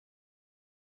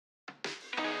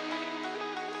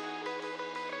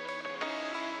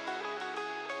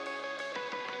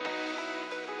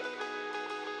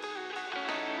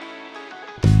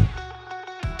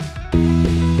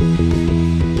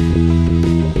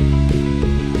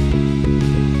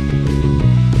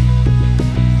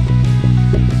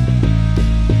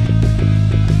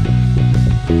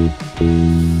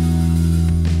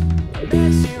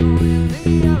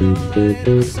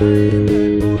Said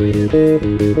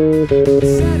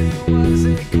it was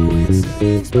a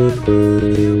coincidence, but what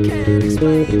you can't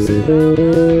explain, so I'm going to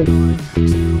rewrite.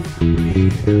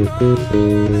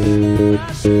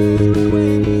 I should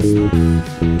waste my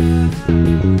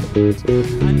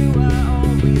I knew I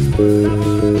always would. I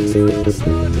wanna meet you at a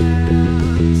slow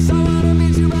dance. I wanna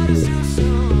meet you at a too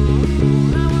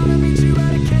soon. I wanna meet you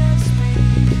at a can't speak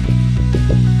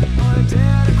or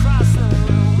dare to cross the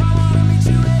room. I wanna meet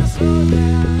you at a slow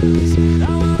dance.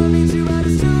 I wanna meet you at a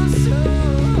too soon.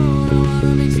 I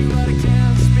wanna meet you at a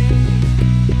can't speak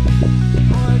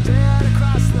or dare to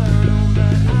cross the room,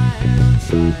 but I am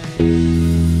trying.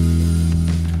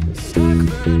 Stuck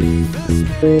beneath the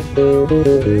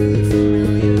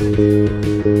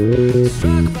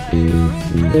struck by your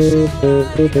impression of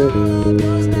the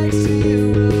girls next to you,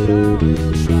 but I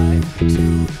will try to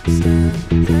stand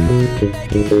and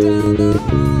make it down the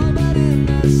hall, but in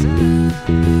the sound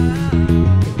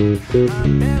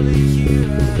I'm barely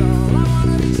here at all. I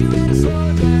wanna meet you at a slow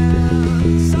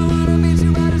dance. I wanna meet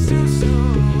you at a too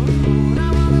soon.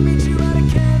 I wanna meet you at a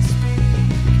can't speak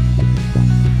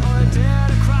or dare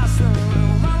to cross the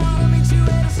room. I wanna meet you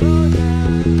at a slow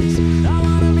dance. I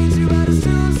wanna meet you at a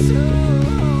too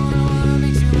soon. I wanna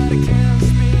meet you at a can't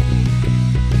speak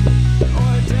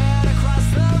or dare to cross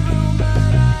the room,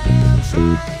 but I am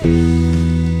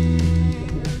trying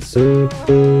so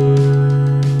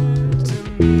hard to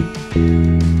be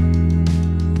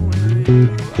where you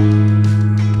are.